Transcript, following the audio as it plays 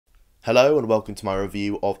Hello and welcome to my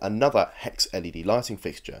review of another HEX LED lighting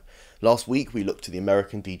fixture. Last week we looked at the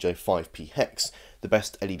American DJ 5P HEX, the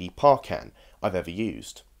best LED par can I've ever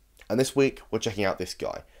used. And this week we're checking out this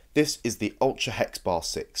guy. This is the Ultra HEX Bar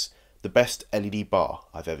 6, the best LED bar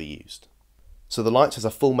I've ever used. So the light has a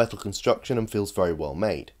full metal construction and feels very well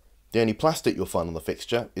made. The only plastic you'll find on the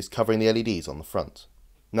fixture is covering the LEDs on the front.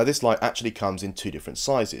 Now this light actually comes in two different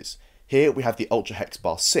sizes. Here we have the Ultra HEX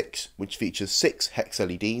Bar 6, which features 6 HEX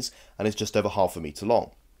LEDs and is just over half a metre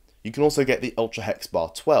long. You can also get the Ultra HEX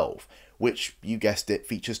Bar 12, which, you guessed it,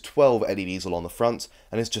 features 12 LEDs along the front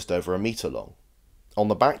and is just over a metre long. On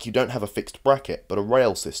the back you don't have a fixed bracket, but a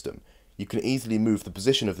rail system. You can easily move the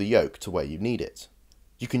position of the yoke to where you need it.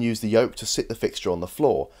 You can use the yoke to sit the fixture on the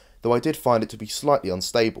floor, though I did find it to be slightly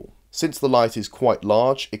unstable. Since the light is quite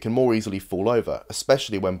large, it can more easily fall over,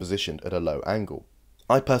 especially when positioned at a low angle.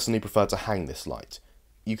 I personally prefer to hang this light.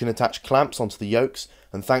 You can attach clamps onto the yokes,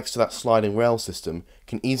 and thanks to that sliding rail system,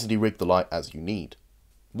 can easily rig the light as you need.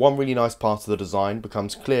 One really nice part of the design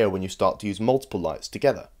becomes clear when you start to use multiple lights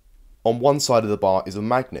together. On one side of the bar is a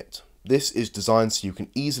magnet. This is designed so you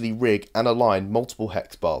can easily rig and align multiple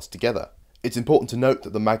hex bars together. It's important to note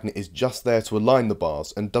that the magnet is just there to align the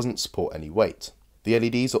bars and doesn't support any weight. The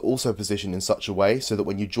LEDs are also positioned in such a way so that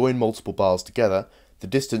when you join multiple bars together, the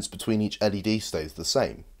distance between each LED stays the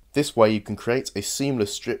same. This way you can create a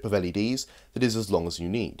seamless strip of LEDs that is as long as you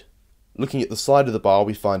need. Looking at the side of the bar,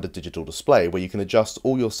 we find a digital display where you can adjust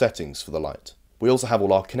all your settings for the light. We also have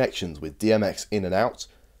all our connections with DMX in and out,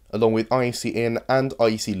 along with IEC in and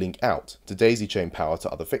IEC link out to daisy chain power to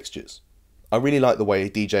other fixtures. I really like the way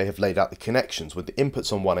DJ have laid out the connections with the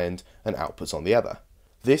inputs on one end and outputs on the other.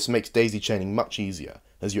 This makes daisy chaining much easier,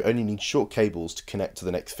 as you only need short cables to connect to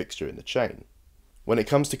the next fixture in the chain. When it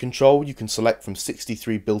comes to control, you can select from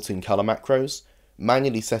 63 built-in colour macros,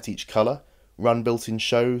 manually set each colour, run built-in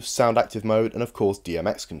show, sound active mode, and of course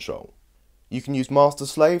DMX control. You can use master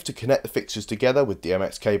slave to connect the fixtures together with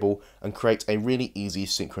DMX cable and create a really easy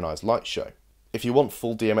synchronized light show. If you want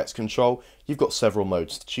full DMX control, you've got several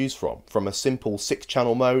modes to choose from a simple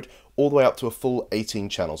 6-channel mode all the way up to a full 18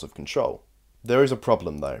 channels of control. There is a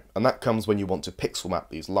problem though, and that comes when you want to pixel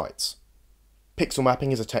map these lights. Pixel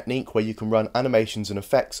mapping is a technique where you can run animations and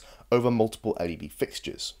effects over multiple LED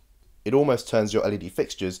fixtures. It almost turns your LED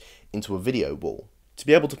fixtures into a video wall. To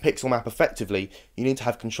be able to pixel map effectively, you need to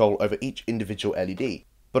have control over each individual LED,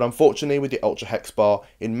 but unfortunately with the Ultra HEX Bar,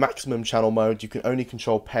 in maximum channel mode you can only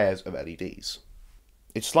control pairs of LEDs.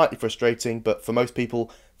 It's slightly frustrating, but for most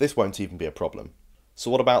people this won't even be a problem. So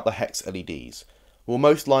what about the HEX LEDs? Well,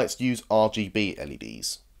 most lights use RGB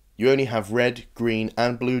LEDs. You only have red, green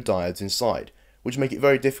and blue diodes inside, which make it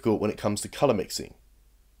very difficult when it comes to colour mixing.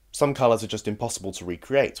 Some colours are just impossible to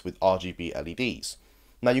recreate with RGB LEDs.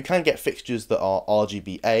 Now you can get fixtures that are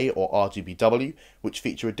RGBA or RGBW, which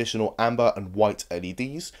feature additional amber and white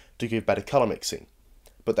LEDs to give better colour mixing.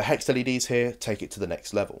 But the HEX LEDs here take it to the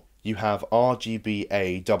next level. You have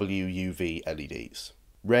RGBA WUV LEDs.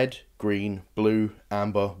 Red, green, blue,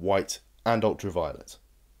 amber, white and ultraviolet.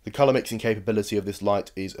 The colour mixing capability of this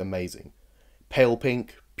light is amazing. Pale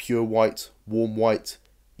pink, pure white, warm white,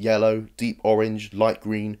 yellow, deep orange, light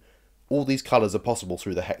green, all these colours are possible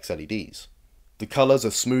through the HEX LEDs. The colours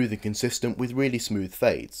are smooth and consistent with really smooth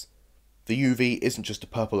fades. The UV isn't just a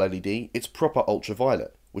purple LED, it's proper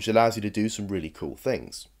ultraviolet, which allows you to do some really cool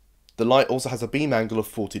things. The light also has a beam angle of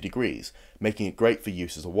 40 degrees, making it great for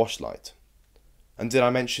use as a wash light. And did I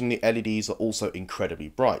mention the LEDs are also incredibly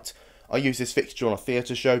bright? I used this fixture on a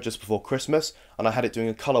theatre show just before Christmas, and I had it doing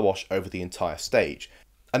a colour wash over the entire stage.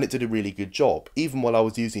 And it did a really good job, even while I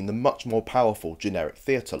was using the much more powerful generic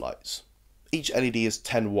theatre lights. Each LED is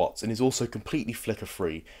 10 watts and is also completely flicker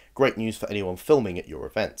free, great news for anyone filming at your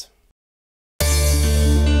event.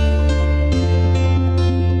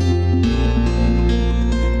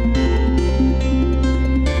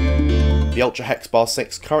 The Ultra HEX Bar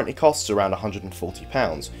 6 currently costs around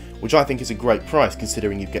 £140, which I think is a great price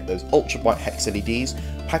considering you get those ultra bright HEX LEDs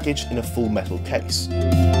packaged in a full metal case.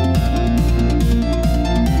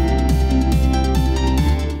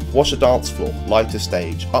 Wash a dance floor, light a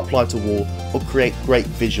stage, uplight a wall, or create great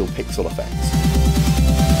visual pixel effects.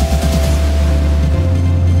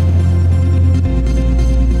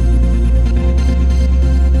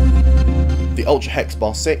 The Ultra HEX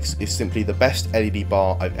Bar 6 is simply the best LED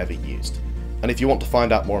bar I've ever used. And if you want to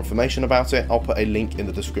find out more information about it, I'll put a link in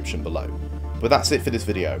the description below. But that's it for this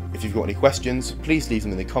video. If you've got any questions, please leave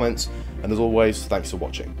them in the comments, and as always, thanks for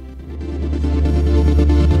watching.